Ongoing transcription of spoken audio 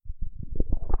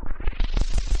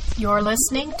You're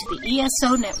listening to the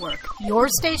ESO Network, your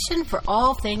station for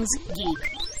all things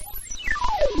geek.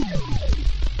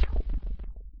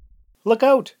 Look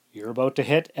out! You're about to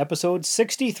hit episode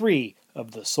 63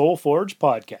 of the Soul Forge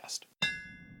podcast.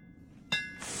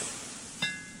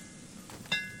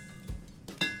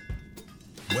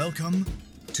 Welcome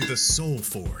to the Soul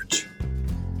Forge,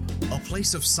 a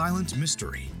place of silent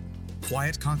mystery,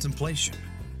 quiet contemplation,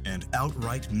 and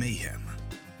outright mayhem.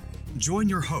 Join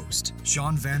your host,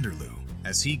 Sean Vanderloo,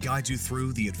 as he guides you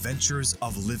through the adventures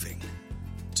of living.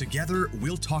 Together,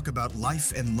 we'll talk about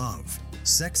life and love,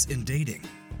 sex and dating,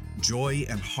 joy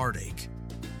and heartache,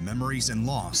 memories and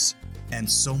loss, and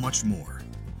so much more.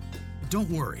 Don't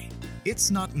worry,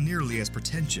 it's not nearly as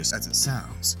pretentious as it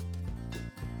sounds.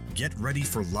 Get ready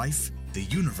for life, the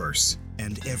universe,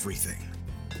 and everything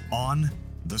on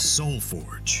the Soul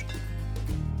Forge.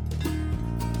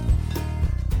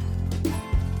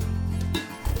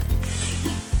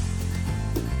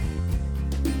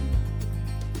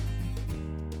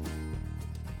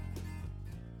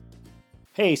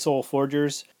 Hey Soul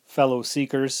Forgers, fellow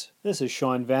seekers, this is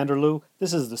Sean Vanderloo,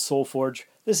 this is the Soul Forge,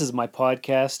 this is my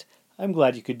podcast. I'm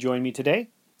glad you could join me today.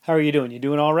 How are you doing? You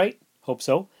doing all right? Hope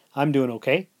so. I'm doing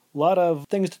okay. A lot of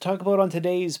things to talk about on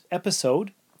today's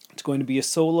episode. It's going to be a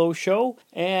solo show,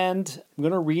 and I'm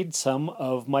going to read some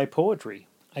of my poetry.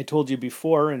 I told you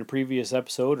before in a previous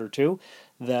episode or two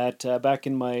that back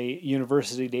in my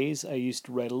university days, I used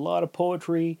to write a lot of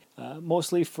poetry,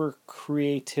 mostly for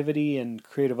creativity and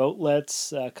creative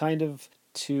outlets, kind of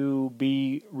to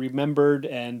be remembered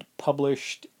and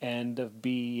published and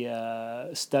be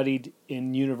studied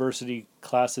in university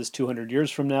classes 200 years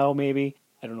from now, maybe.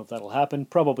 I don't know if that'll happen.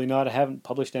 Probably not. I haven't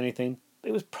published anything.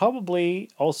 It was probably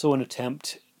also an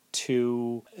attempt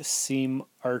to seem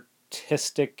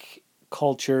artistic,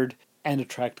 cultured, and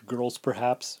attract girls,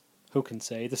 perhaps. Who can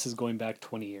say? This is going back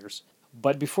 20 years.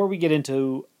 But before we get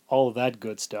into all of that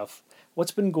good stuff,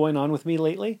 what's been going on with me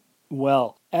lately?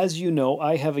 Well, as you know,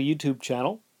 I have a YouTube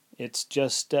channel. It's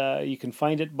just, you can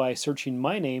find it by searching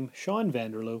my name, Sean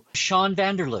Vanderloo. Sean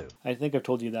Vanderloo. I think I've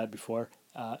told you that before.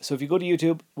 So if you go to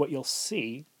YouTube, what you'll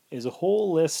see is a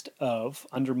whole list of,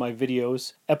 under my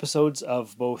videos, episodes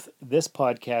of both this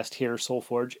podcast here, Soul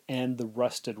Forge, and the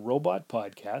Rusted Robot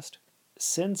podcast.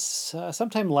 Since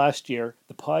sometime last year,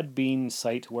 the Podbean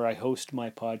site where I host my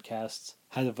podcasts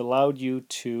has allowed you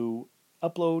to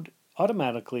upload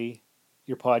automatically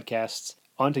your podcasts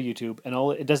onto YouTube, and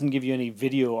it doesn't give you any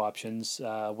video options.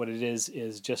 What it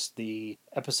is just the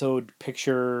episode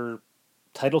picture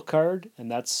title card, and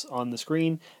that's on the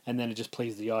screen, and then it just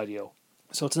plays the audio.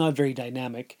 So it's not very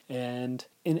dynamic, and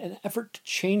in an effort to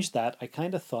change that, I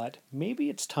kind of thought maybe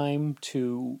it's time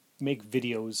to make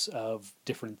videos of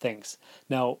different things.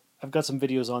 Now, I've got some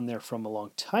videos on there from a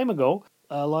long time ago,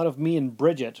 a lot of me and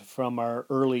Bridget from our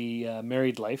early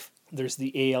married life. There's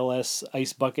the ALS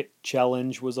Ice Bucket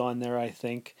Challenge was on there, I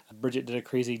think. Bridget did a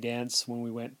crazy dance when we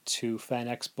went to Fan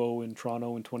Expo in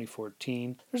Toronto in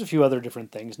 2014. There's a few other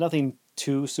different things. Nothing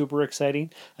too super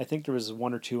exciting. I think there was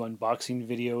one or two unboxing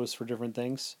videos for different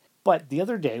things. But the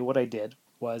other day, what I did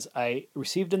was I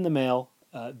received in the mail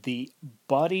the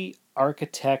Body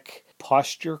Architect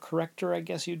Posture Corrector, I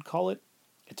guess you'd call it.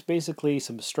 It's basically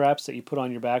some straps that you put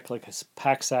on your back like a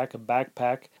pack sack, a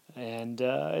backpack, and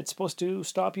it's supposed to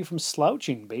stop you from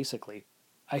slouching, basically.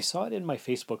 I saw it in my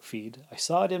Facebook feed. I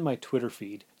saw it in my Twitter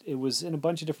feed. It was in a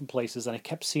bunch of different places, and I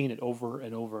kept seeing it over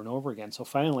and over and over again. So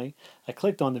finally, I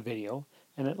clicked on the video,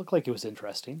 and it looked like it was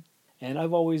interesting. And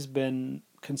I've always been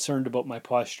concerned about my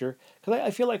posture, because I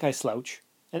feel like I slouch.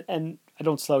 And I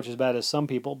don't slouch as bad as some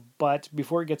people, but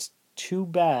before it gets too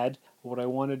bad, what I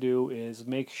want to do is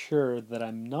make sure that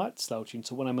I'm not slouching,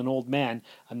 so when I'm an old man,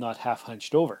 I'm not half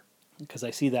hunched over, because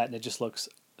I see that and it just looks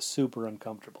super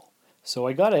uncomfortable. So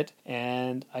I got it,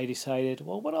 and I decided,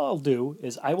 well, what I'll do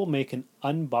is I will make an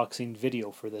unboxing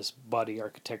video for this body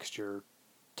architecture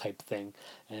type thing.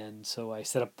 And so I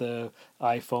set up the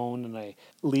iPhone, and I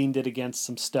leaned it against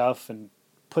some stuff, and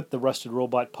put the Rusted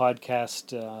Robot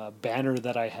podcast banner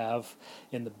that I have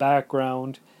in the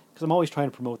background, because I'm always trying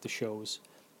to promote the shows.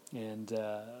 And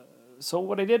so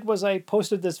what I did was I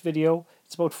posted this video.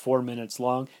 It's about 4 minutes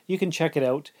long. You can check it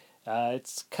out.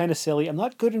 It's kind of silly. I'm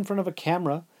not good in front of a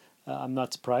camera. I'm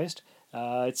not surprised.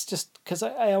 It's just because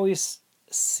I always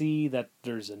see that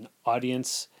there's an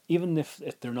audience. Even if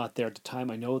they're not there at the time,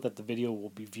 I know that the video will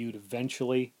be viewed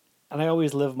eventually. And I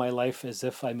always live my life as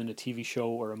if I'm in a TV show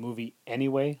or a movie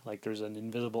anyway, like there's an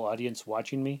invisible audience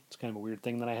watching me. It's kind of a weird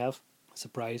thing that I have.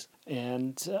 Surprise.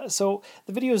 And so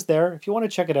the video is there. If you want to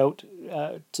check it out,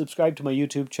 subscribe to my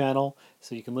YouTube channel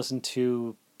so you can listen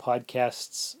to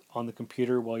podcasts on the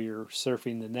computer while you're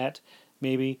surfing the net,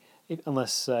 maybe,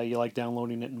 unless you like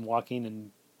downloading it and walking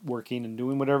and working and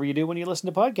doing whatever you do when you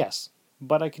listen to podcasts.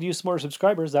 But I could use some more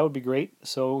subscribers. That would be great.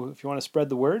 So if you want to spread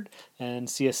the word and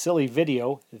see a silly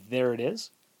video, there it is.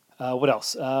 What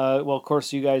else? Well, of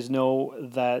course, you guys know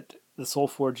that the Soul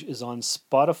Forge is on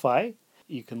Spotify.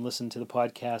 You can listen to the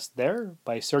podcast there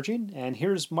by searching. And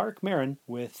here's Mark Maron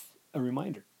with a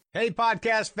reminder. Hey,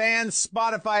 podcast fans,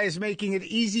 Spotify is making it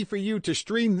easy for you to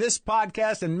stream this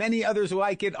podcast and many others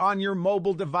like it on your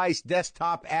mobile device,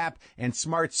 desktop app, and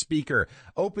smart speaker.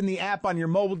 Open the app on your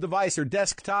mobile device or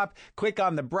desktop, click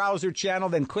on the browser channel,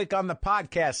 then click on the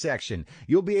podcast section.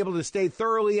 You'll be able to stay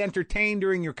thoroughly entertained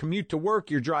during your commute to work,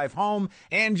 your drive home,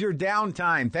 and your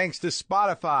downtime, thanks to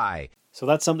Spotify. So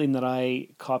that's something that I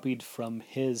copied from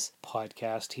his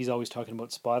podcast. He's always talking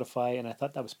about Spotify, and I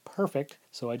thought that was perfect.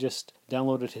 So I just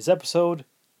downloaded his episode,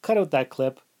 cut out that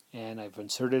clip, and I've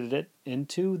inserted it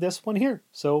into this one here.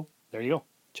 So there you go.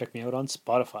 Check me out on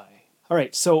Spotify. All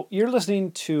right, so you're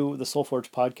listening to the Soul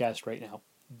Forge podcast right now.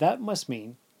 That must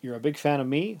mean you're a big fan of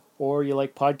me, or you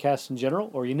like podcasts in general,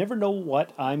 or you never know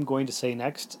what I'm going to say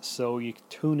next, so you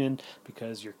tune in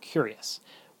because you're curious.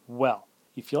 Well,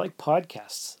 if you like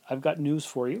podcasts, I've got news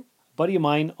for you. A buddy of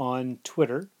mine on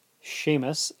Twitter,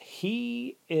 Seamus,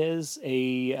 he is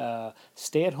a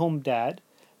stay-at-home dad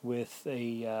with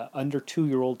a under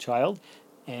 2-year-old child,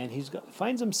 and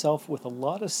finds himself with a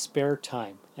lot of spare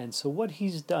time. And so what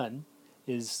he's done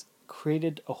is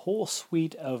created a whole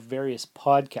suite of various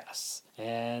podcasts.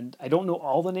 And I don't know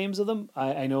all the names of them.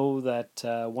 I know that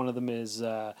one of them is,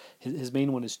 his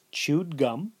main one is Chewed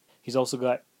Gum. He's also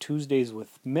got Tuesdays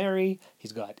with Mary.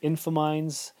 He's got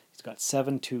Infominds. He's got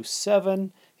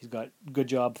 727. He's got Good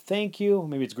Job, Thank You.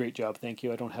 Maybe it's Great Job, Thank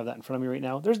You. I don't have that in front of me right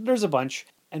now. There's a bunch.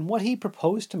 And what he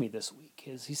proposed to me this week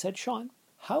is he said, Sean,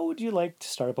 how would you like to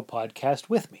start up a podcast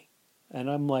with me? And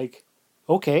I'm like,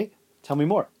 okay, tell me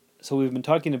more. So we've been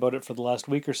talking about it for the last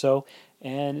week or so,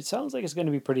 and it sounds like it's going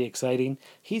to be pretty exciting.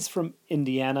 He's from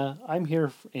Indiana. I'm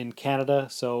here in Canada,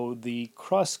 so the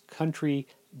cross-country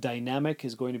dynamic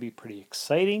is going to be pretty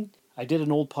exciting. I did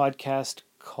an old podcast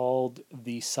called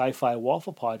the Sci-Fi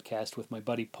Waffle Podcast with my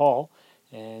buddy Paul,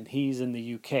 and he's in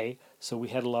the UK, so we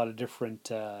had a lot of different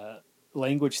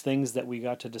language things that we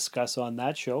got to discuss on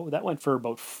that show. That went for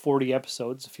about 40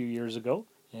 episodes a few years ago.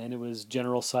 And it was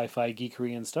general sci-fi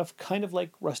geekery and stuff, kind of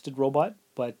like Rusted Robot,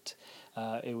 but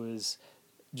it was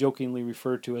jokingly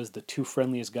referred to as the 2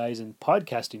 friendliest guys in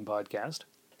podcasting podcast.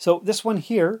 So this one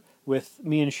here with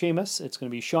me and Seamus, it's going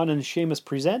to be Sean and Seamus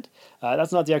Present.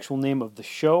 That's not the actual name of the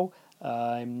show.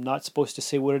 I'm not supposed to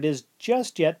say what it is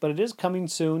just yet, but it is coming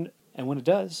soon. And when it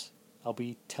does, I'll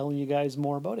be telling you guys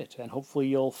more about it. And hopefully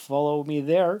you'll follow me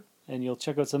there and you'll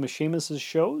check out some of Seamus's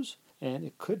shows. And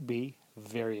it could be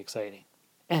very exciting.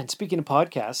 And speaking of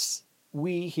podcasts,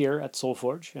 we here at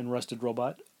Soulforge and Rusted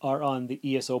Robot are on the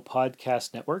ESO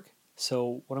Podcast Network.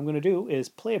 So what I'm going to do is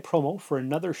play a promo for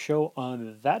another show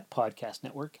on that podcast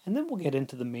network, and then we'll get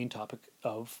into the main topic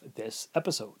of this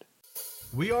episode.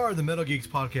 We are the Metal Geeks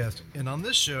Podcast, and on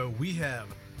this show we have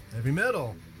heavy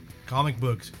metal, comic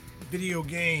books, video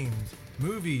games,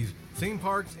 movies, theme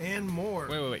parks, and more.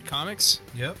 Wait. Comics?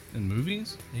 Yep. And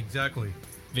movies? Exactly.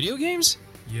 Video games?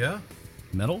 Yeah.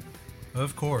 Metal?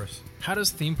 Of course. How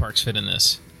does theme parks fit in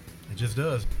this? It just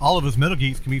does. All of us Metal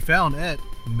Geeks can be found at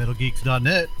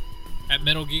metalgeeks.net. At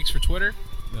Metal Geeks for Twitter?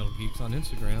 Metal Geeks on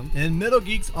Instagram. And Metal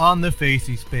Geeks on the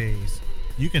Facey Space.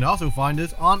 You can also find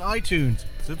us on iTunes.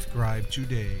 Subscribe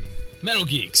today. Metal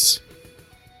Geeks.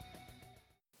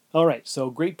 All right, so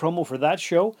great promo for that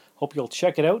show. Hope you'll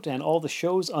check it out and all the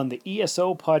shows on the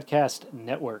ESO Podcast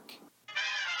Network.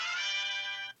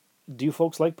 Do you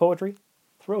folks like poetry?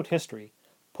 Throughout history,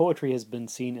 poetry has been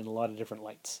seen in a lot of different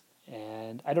lights.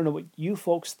 And I don't know what you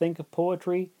folks think of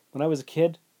poetry. When I was a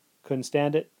kid, couldn't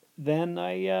stand it. Then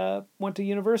I went to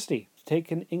university to take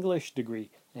an English degree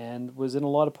and was in a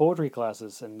lot of poetry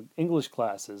classes and English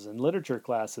classes and literature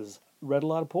classes. Read a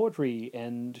lot of poetry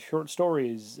and short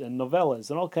stories and novellas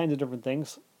and all kinds of different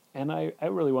things. And I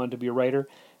really wanted to be a writer.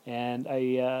 And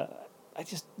I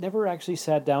just never actually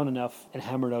sat down enough and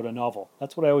hammered out a novel.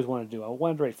 That's what I always wanted to do. I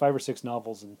wanted to write 5 or 6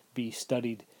 novels and be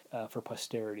studied for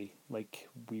posterity, like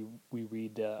we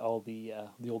read all the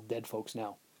old dead folks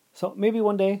now. So maybe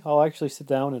one day I'll actually sit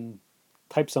down and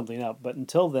type something up. But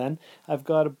until then, I've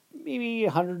got maybe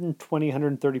 120,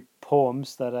 130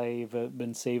 poems that I've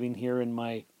been saving here in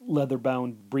my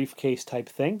leather-bound briefcase type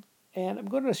thing. And I'm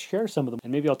going to share some of them,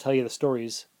 and maybe I'll tell you the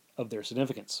stories of their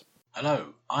significance.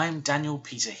 Hello, I'm Daniel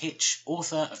Peter Hitch,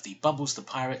 author of the Bubbles the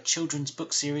Pirate children's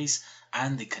book series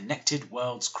and the Connected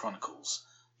Worlds Chronicles.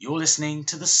 You're listening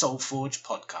to the Soul Forge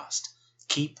podcast.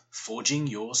 Keep forging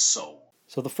your soul.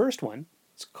 So the first one,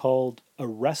 it's called A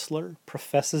Wrestler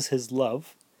Professes His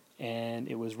Love, and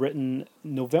it was written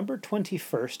November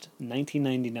 21st,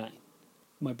 1999.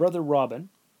 My brother Robin,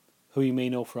 who you may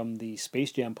know from the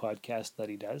Space Jam podcast that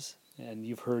he does, and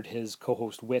you've heard his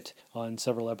co-host Wit on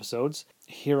several episodes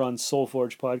here on Soul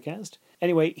Forge podcast.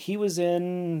 Anyway, he was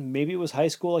in, maybe it was high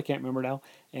school, I can't remember now,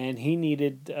 and he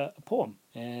needed a poem,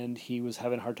 and he was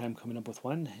having a hard time coming up with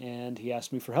one, and he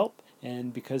asked me for help,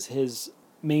 and because his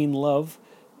main love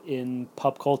in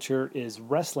pop culture is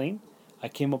wrestling, I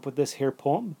came up with this here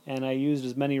poem, and I used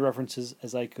as many references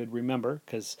as I could remember,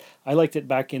 because I liked it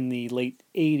back in the late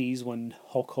 80s when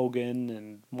Hulk Hogan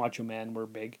and Macho Man were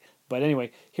big. But anyway,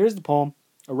 here's the poem,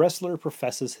 A Wrestler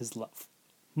Professes His Love.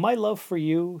 My love for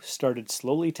you started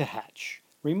slowly to hatch,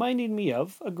 reminding me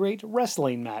of a great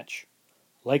wrestling match.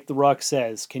 Like The Rock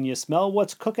says, can you smell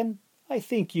what's cookin'? I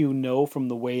think you know from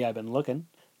the way I've been lookin'.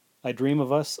 I dream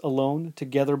of us alone,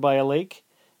 together by a lake,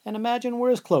 and imagine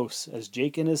we're as close as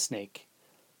Jake and his snake.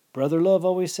 Brother Love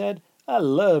always said, I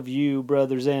love you,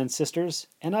 brothers and sisters,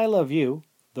 and I love you,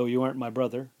 though you aren't my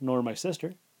brother nor my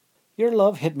sister. Your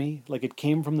love hit me like it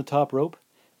came from the top rope.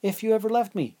 If you ever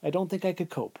left me, I don't think I could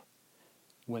cope.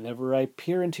 Whenever I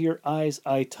peer into your eyes,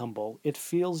 I tumble. It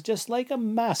feels just like a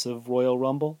massive Royal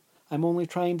Rumble. I'm only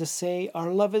trying to say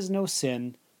our love is no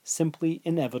sin, simply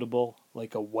inevitable,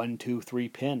 like a 1, 2, 3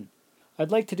 pin.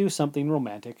 I'd like to do something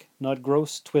romantic, not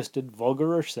gross, twisted,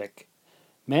 vulgar, or sick.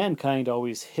 Mankind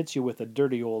always hits you with a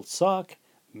dirty old sock.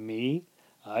 Me,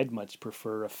 I'd much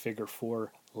prefer a figure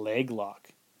 4 leg lock.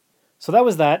 So that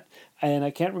was that, and I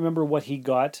can't remember what he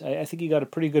got. I think he got a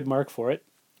pretty good mark for it.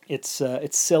 It's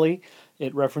silly.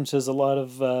 It references a lot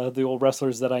of the old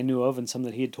wrestlers that I knew of and some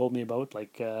that he had told me about.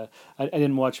 Like I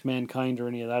didn't watch Mankind or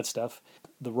any of that stuff.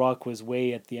 The Rock was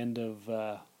way at the end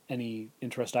of any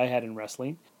interest I had in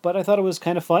wrestling. But I thought it was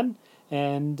kind of fun,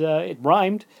 and it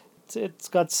rhymed. It's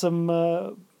got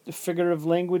some figurative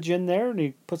language in there, and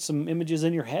he put some images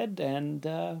in your head. And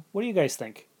what do you guys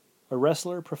think? A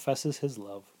wrestler professes his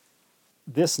love.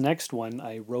 This next one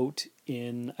I wrote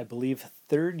in, I believe,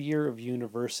 third year of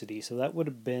university. So that would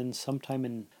have been sometime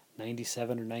in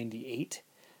 97 or 98.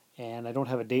 And I don't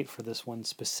have a date for this one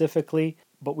specifically.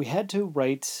 But we had to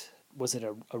write, was it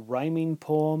a rhyming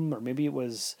poem? Or maybe it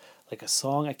was like a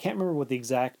song. I can't remember what the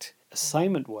exact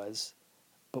assignment was.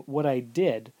 But what I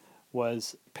did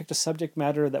was picked a subject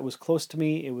matter that was close to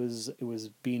me. It was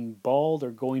being bald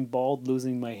or going bald,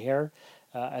 losing my hair.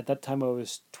 At that time I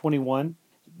was 21.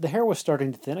 The hair was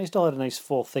starting to thin. I still had a nice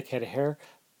full thick head of hair,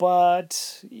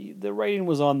 but the writing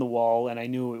was on the wall and I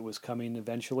knew it was coming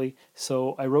eventually.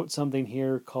 So I wrote something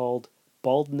here called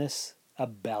Baldness, a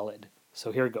Ballad.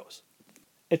 So here it goes.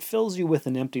 It fills you with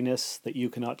an emptiness that you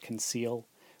cannot conceal.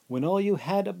 When all you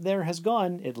had up there has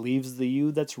gone, it leaves the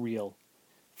you that's real.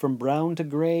 From brown to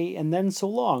gray, and then so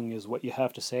long is what you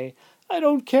have to say. I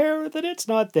don't care that it's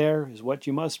not there, is what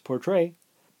you must portray.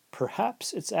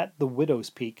 Perhaps it's at the widow's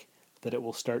peak that it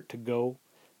will start to go.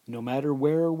 No matter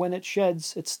where or when it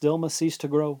sheds, it still must cease to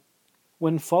grow.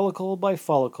 When follicle by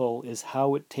follicle is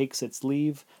how it takes its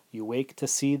leave, you wake to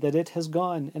see that it has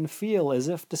gone, and feel as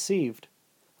if deceived.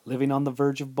 Living on the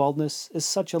verge of baldness is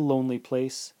such a lonely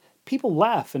place. People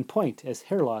laugh and point as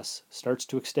hair loss starts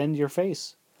to extend your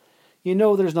face. You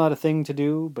know there's not a thing to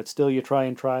do, but still you try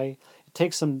and try. It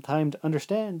takes some time to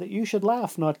understand that you should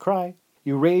laugh, not cry.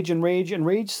 You rage and rage and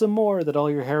rage some more that all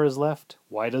your hair is left.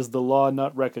 Why does the law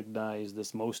not recognize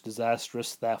this most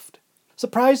disastrous theft?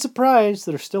 Surprise, surprise,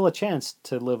 there's still a chance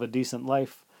to live a decent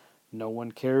life. No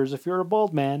one cares if you're a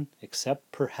bald man,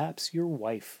 except perhaps your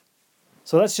wife.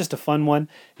 So that's just a fun one.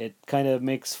 It kind of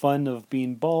makes fun of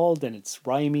being bald, and it's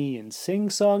rhymey and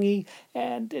sing-songy,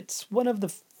 and it's one of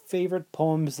the favorite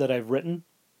poems that I've written.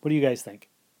 What do you guys think?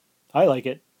 I like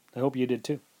it. I hope you did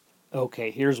too. Okay,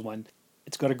 here's one.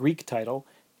 It's got a Greek title.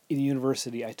 In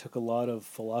university, I took a lot of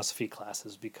philosophy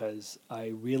classes because I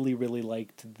really, really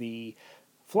liked the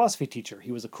philosophy teacher.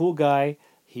 He was a cool guy.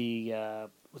 He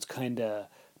was kind of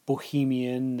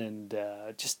bohemian and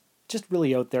just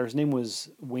really out there. His name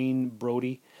was Wayne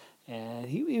Brody, and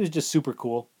he was just super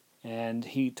cool. And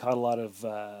he taught a lot of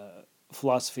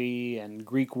philosophy and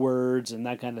Greek words and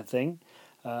that kind of thing.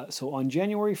 So on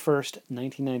January 1st,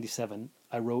 1997,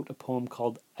 I wrote a poem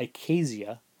called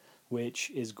Ikasia,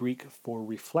 which is Greek for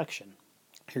reflection.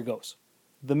 Here goes.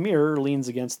 The mirror leans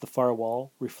against the far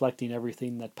wall, reflecting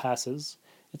everything that passes.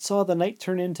 It saw the night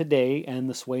turn into day and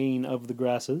the swaying of the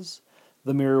grasses.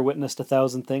 The mirror witnessed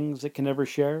 1,000 things it can never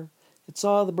share. It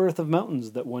saw the birth of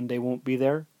mountains that one day won't be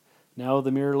there. Now the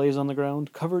mirror lays on the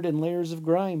ground, covered in layers of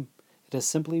grime. It has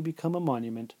simply become a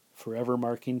monument, forever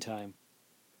marking time.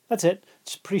 That's it.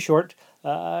 It's pretty short.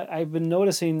 I've been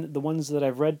noticing the ones that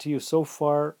I've read to you so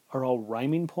far are all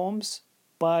rhyming poems,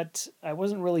 but I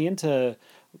wasn't really into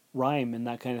rhyme and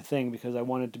that kind of thing because I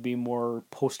wanted to be more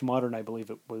postmodern, I believe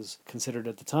it was considered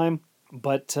at the time.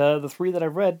 But the three that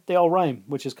I've read, they all rhyme,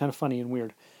 which is kind of funny and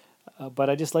weird. But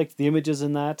I just liked the images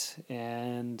in that,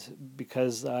 and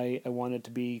because I wanted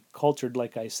to be cultured,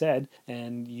 like I said,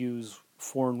 and use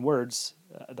foreign words,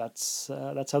 that's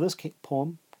how this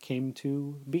poem came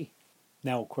to be.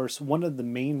 Now, of course, one of the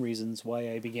main reasons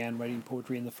why I began writing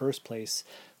poetry in the first place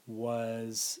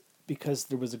was because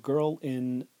there was a girl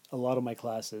in a lot of my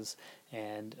classes,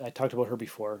 and I talked about her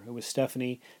before. It was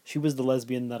Stephanie. She was the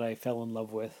lesbian that I fell in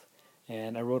love with,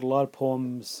 and I wrote a lot of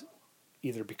poems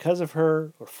either because of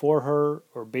her or for her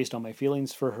or based on my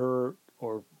feelings for her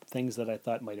or things that I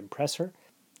thought might impress her.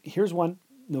 Here's one.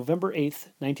 November 8th,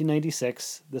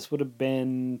 1996. This would have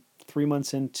been 3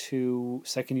 months into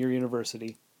second year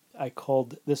university. I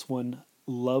called this one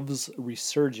Love's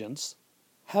Resurgence.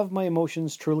 Have my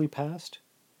emotions truly passed?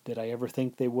 Did I ever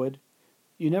think they would?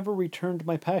 You never returned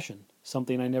my passion,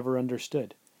 something I never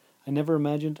understood. I never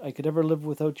imagined I could ever live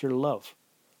without your love.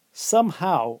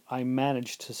 Somehow I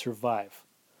managed to survive.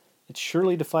 It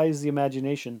surely defies the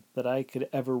imagination that I could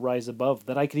ever rise above,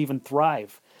 that I could even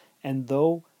thrive. And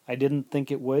though I didn't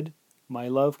think it would, my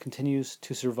love continues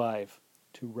to survive,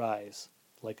 to rise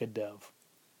like a dove.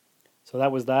 So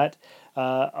that was that.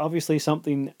 Obviously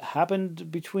something happened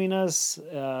between us.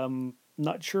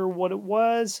 Not sure what it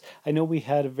was. I know we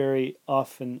had a very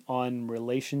off and on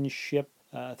relationship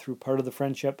through part of the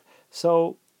friendship.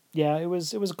 So yeah, it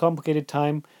was a complicated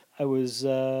time. I was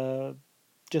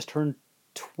just turned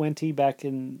 20 back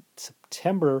in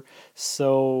September.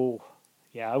 So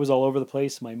yeah, I was all over the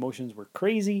place. My emotions were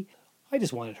crazy. I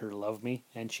just wanted her to love me,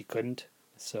 and she couldn't.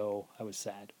 So I was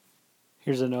sad.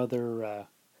 Here's another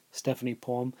Stephanie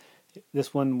poem.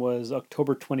 This one was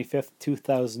October 25th,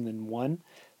 2001.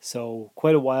 So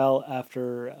quite a while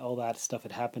after all that stuff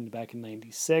had happened back in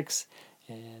 96.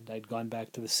 And I'd gone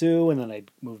back to the Soo, and then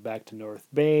I'd moved back to North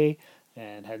Bay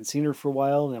and hadn't seen her for a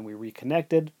while, and then we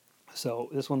reconnected. So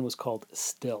this one was called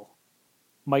Still.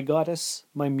 My goddess,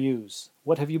 my muse,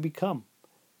 what have you become?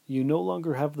 You no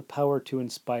longer have the power to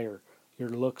inspire. Your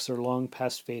looks are long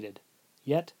past faded.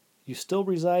 Yet you still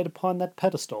reside upon that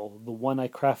pedestal, the one I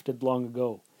crafted long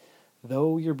ago.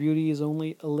 Though your beauty is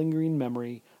only a lingering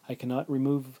memory, I cannot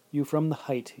remove you from the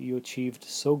height you achieved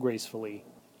so gracefully.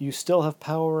 You still have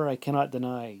power I cannot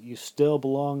deny. You still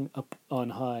belong up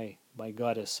on high. My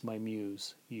goddess, my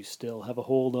muse, you still have a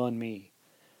hold on me.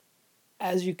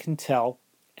 As you can tell,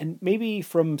 and maybe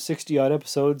from 60-odd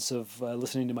episodes of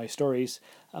listening to my stories,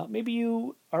 maybe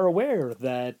you are aware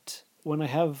that when I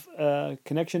have a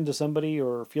connection to somebody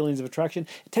or feelings of attraction,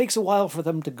 it takes a while for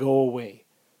them to go away.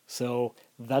 So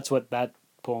that's what that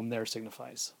poem there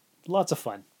signifies. Lots of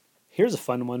fun. Here's a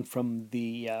fun one from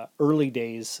the early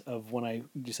days of when I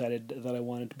decided that I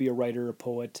wanted to be a writer, a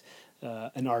poet,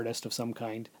 an artist of some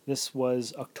kind. This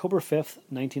was October 5th,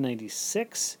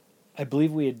 1996. I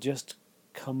believe we had just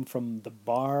come from the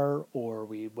bar, or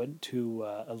we went to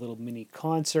a little mini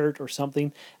concert or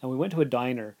something, and we went to a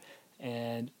diner,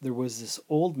 and there was this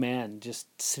old man just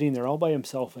sitting there all by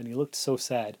himself, and he looked so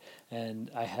sad.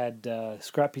 And I had a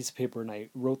scrap piece of paper, and I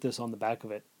wrote this on the back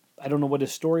of it. I don't know what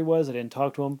his story was. I didn't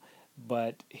talk to him,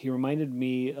 but he reminded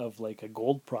me of like a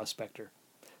gold prospector.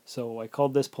 So I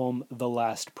called this poem The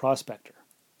Last Prospector.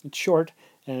 It's short,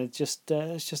 and it's just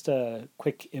a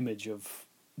quick image of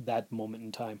that moment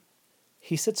in time.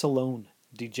 He sits alone,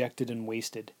 dejected and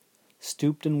wasted,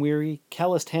 stooped and weary,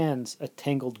 calloused hands, a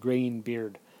tangled graying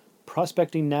beard,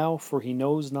 prospecting now for he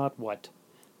knows not what,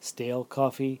 stale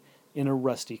coffee in a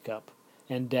rusty cup,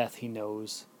 and death, he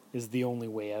knows, is the only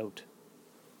way out.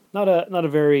 Not a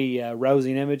very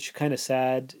rousing image, kind of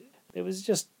sad. It was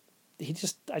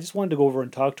I just wanted to go over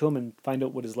and talk to him and find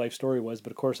out what his life story was,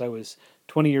 but of course I was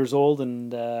 20 years old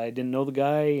and I didn't know the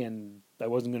guy, and I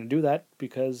wasn't going to do that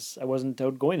because I wasn't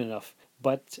outgoing enough.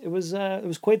 But it was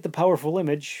quite the powerful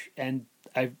image, and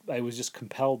I was just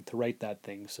compelled to write that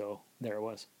thing, so there it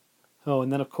was. Oh,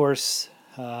 and then of course,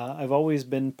 I've always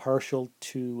been partial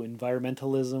to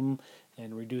environmentalism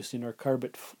and reducing our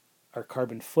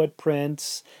carbon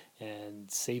footprints and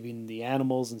saving the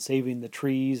animals and saving the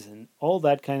trees and all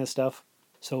that kind of stuff.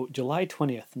 So July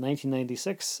 20th,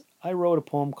 1996, I wrote a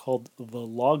poem called The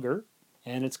Logger,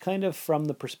 and it's kind of from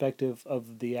the perspective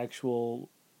of the actual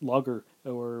logger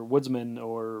or woodsman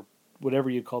or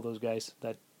whatever you call those guys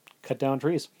that cut down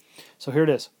trees. So here it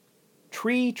is.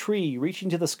 Tree, tree, reaching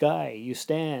to the sky, you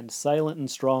stand silent and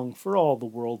strong for all the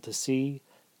world to see.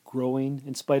 growing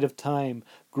in spite of time,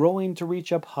 growing to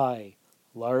reach up high.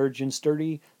 Large and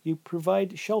sturdy, you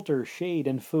provide shelter, shade,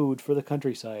 and food for the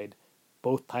countryside.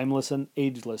 Both timeless and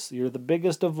ageless, you're the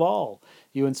biggest of all.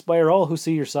 You inspire all who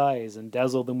see your size and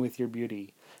dazzle them with your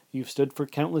beauty. You've stood for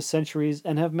countless centuries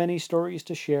and have many stories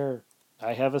to share.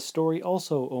 I have a story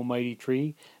also, O mighty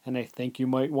tree, and I think you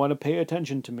might want to pay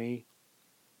attention to me.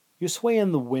 You sway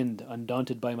in the wind,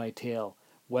 undaunted by my tale.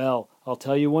 Well, I'll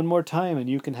tell you one more time and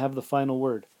you can have the final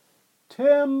word.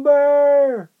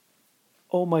 Timber!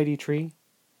 O mighty tree,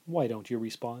 why don't you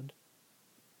respond?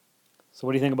 So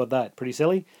what do you think about that? Pretty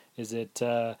silly? Is it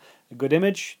a good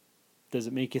image? Does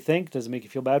it make you think? Does it make you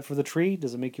feel bad for the tree?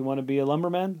 Does it make you want to be a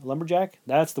lumberman? Lumberjack?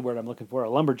 That's the word I'm looking for, a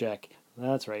lumberjack.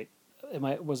 That's right.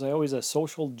 Was I always a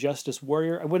social justice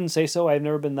warrior? I wouldn't say so. I've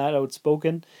never been that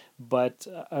outspoken, but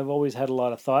I've always had a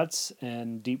lot of thoughts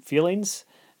and deep feelings,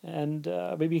 and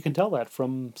maybe you can tell that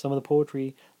from some of the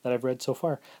poetry that I've read so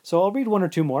far. So I'll read one or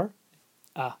two more.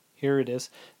 Here it is.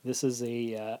 This is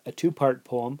a two-part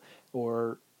poem,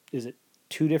 or is it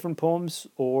two different poems,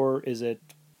 or is it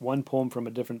one poem from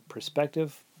a different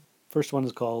perspective? First one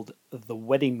is called The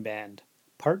Wedding Band,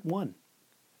 Part 1.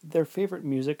 Their favorite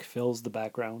music fills the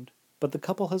background, but the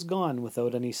couple has gone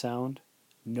without any sound.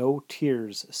 No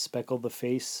tears speckle the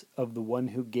face of the one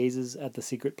who gazes at the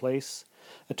secret place.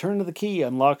 A turn of the key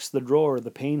unlocks the drawer, the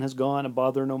pain has gone, a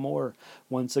bother no more.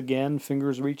 Once again,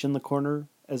 fingers reach in the corner,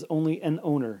 as only an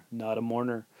owner, not a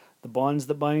mourner. The bonds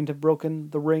that bind have broken,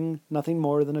 the ring, nothing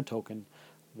more than a token.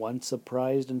 Once a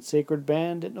prized and sacred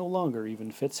band, it no longer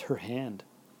even fits her hand.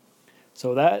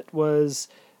 So that was,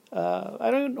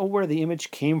 I don't know where the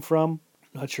image came from.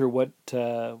 Not sure what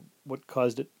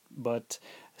caused it, but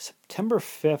September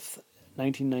 5th,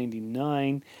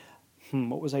 1999,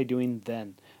 what was I doing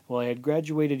then? Well, I had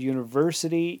graduated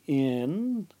university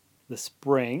in the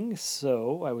spring,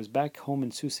 so I was back home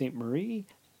in Sault Ste. Marie.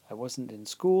 I wasn't in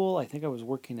school. I think I was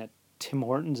working at Tim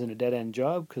Hortons in a dead-end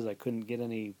job because I couldn't get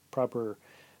any proper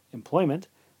employment.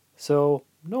 So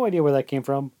no idea where that came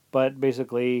from, but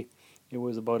basically it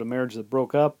was about a marriage that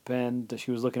broke up and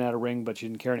she was looking at a ring, but she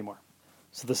didn't care anymore.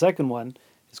 So the second one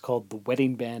is called The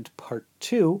Wedding Band Part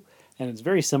 2, and it's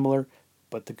very similar,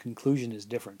 but the conclusion is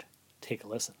different. Take a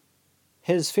listen.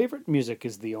 His favorite music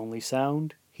is the only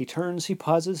sound. He turns, he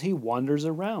pauses, he wanders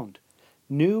around.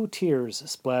 New tears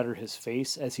splatter his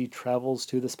face as he travels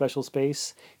to the special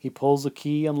space. He pulls a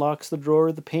key, unlocks the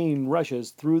drawer, the pain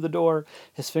rushes through the door.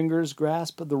 His fingers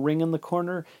grasp the ring in the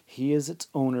corner. He is its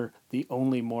owner, the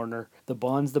only mourner. The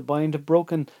bonds that bind have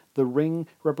broken. The ring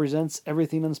represents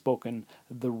everything unspoken.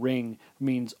 The ring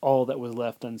means all that was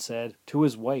left unsaid to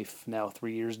his wife, now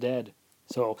 3 years dead.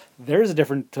 So there's a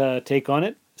different take on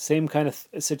it. Same kind of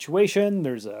situation.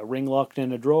 There's a ring locked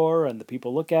in a drawer, and the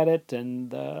people look at it,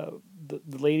 and the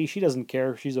lady, she doesn't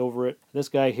care. She's over it. This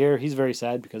guy here, he's very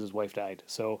sad because his wife died.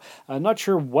 So I'm not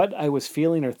sure what I was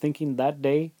feeling or thinking that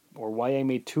day, or why I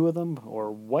made two of them,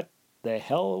 or what the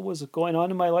hell was going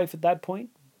on in my life at that point.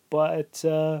 But,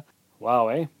 wow,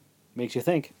 eh? Makes you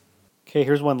think. Okay,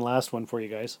 here's one last one for you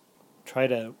guys. Try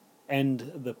to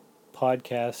end the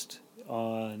podcast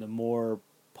on a more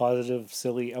positive,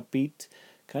 silly, upbeat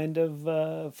kind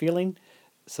of feeling.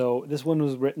 So this one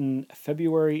was written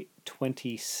February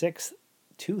 26th,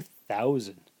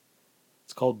 2000.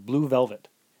 It's called Blue Velvet.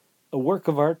 A work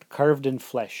of art carved in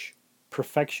flesh,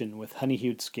 perfection with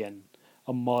honey-hued skin,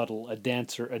 a model, a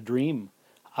dancer, a dream,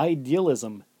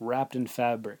 idealism wrapped in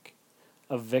fabric,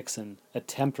 a vixen, a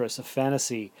temptress, a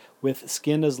fantasy, with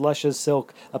skin as lush as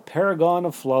silk, a paragon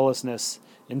of flawlessness,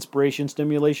 inspiration,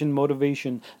 stimulation,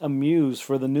 motivation, a muse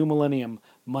for the new millennium.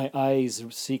 My eyes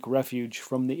seek refuge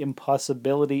from the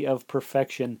impossibility of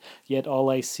perfection, yet all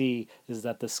I see is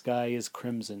that the sky is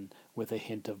crimson with a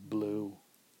hint of blue.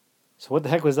 So what the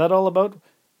heck was that all about?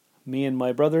 Me and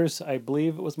my brothers, I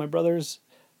believe it was my brothers,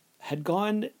 had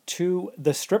gone to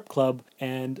the strip club,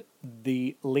 and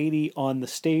the lady on the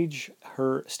stage,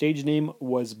 her stage name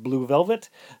was Blue Velvet.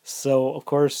 So, of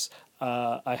course,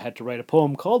 I had to write a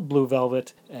poem called Blue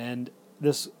Velvet, and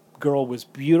this girl was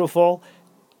beautiful.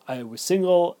 I was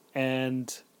single,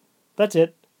 and that's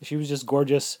it. She was just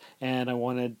gorgeous, and I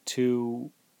wanted to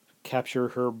capture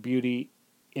her beauty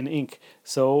in ink.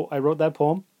 So I wrote that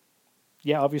poem.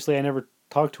 Yeah, obviously I never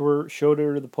talked to her, showed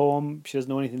her the poem. She doesn't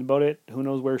know anything about it. Who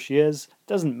knows where she is? It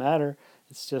doesn't matter.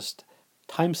 It's just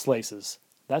time slices.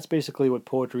 That's basically what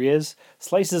poetry is.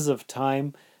 Slices of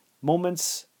time,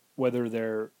 moments, whether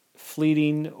they're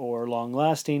fleeting or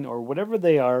long-lasting or whatever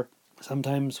they are.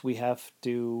 Sometimes we have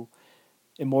to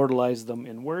immortalize them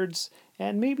in words,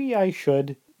 and maybe I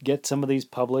should get some of these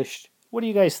published. What do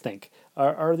you guys think?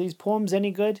 Are these poems any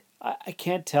good? I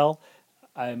can't tell.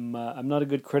 I'm not a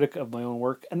good critic of my own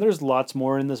work, and there's lots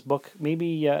more in this book.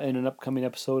 Maybe in an upcoming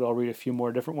episode I'll read a few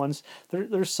more different ones.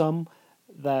 There's some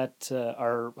that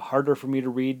are harder for me to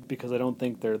read because I don't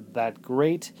think they're that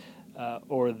great,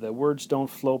 or the words don't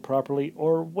flow properly,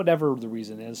 or whatever the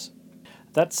reason is.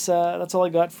 That's all I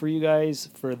got for you guys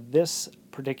for this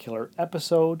particular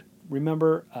episode.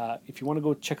 Remember, if you want to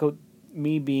go check out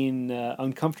me being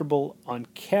uncomfortable on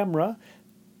camera,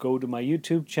 go to my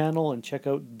YouTube channel and check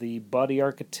out the Body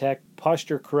Architect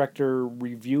Posture Corrector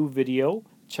review video.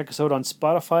 Check us out on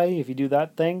Spotify if you do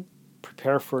that thing.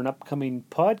 Prepare for an upcoming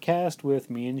podcast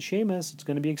with me and Seamus. It's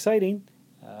going to be exciting.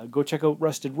 Go check out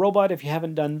Rusted Robot if you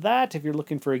haven't done that, if you're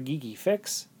looking for a geeky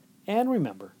fix. And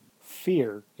remember,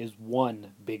 fear is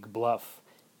one big bluff.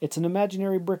 It's an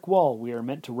imaginary brick wall we are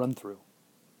meant to run through.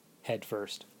 Head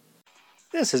first.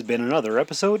 This has been another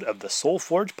episode of the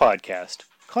SoulForge Podcast.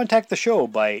 Contact the show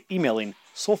by emailing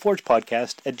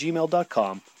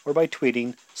soulforgepodcast@gmail.com or by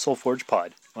tweeting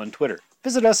SoulForgePod on Twitter.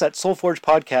 Visit us at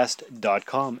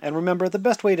soulforgepodcast.com, and remember, the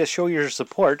best way to show your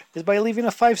support is by leaving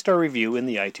a 5-star review in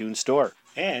the iTunes Store.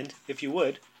 And, if you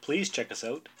would, please check us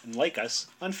out and like us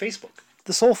on Facebook.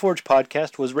 The SoulForge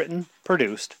Podcast was written,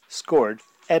 produced, scored,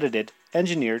 edited,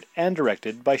 engineered, and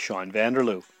directed by Sean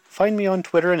Vanderloo. Find me on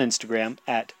Twitter and Instagram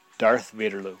at Darth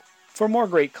Vaderloo. For more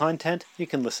great content, you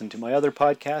can listen to my other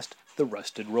podcast, The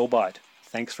Rusted Robot.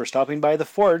 Thanks for stopping by the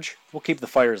Forge. We'll keep the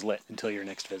fires lit until your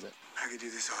next visit. I could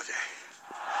do this all day.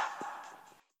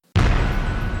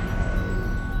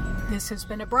 This has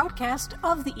been a broadcast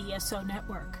of the ESO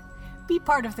Network. Be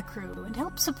part of the crew and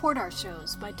help support our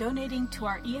shows by donating to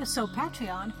our ESO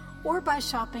Patreon or by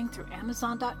shopping through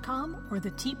Amazon.com or the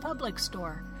TeePublic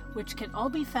Store, which can all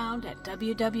be found at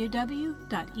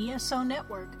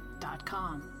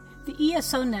www.esonetwork.com. The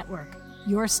ESO Network,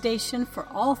 your station for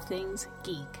all things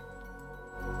geek.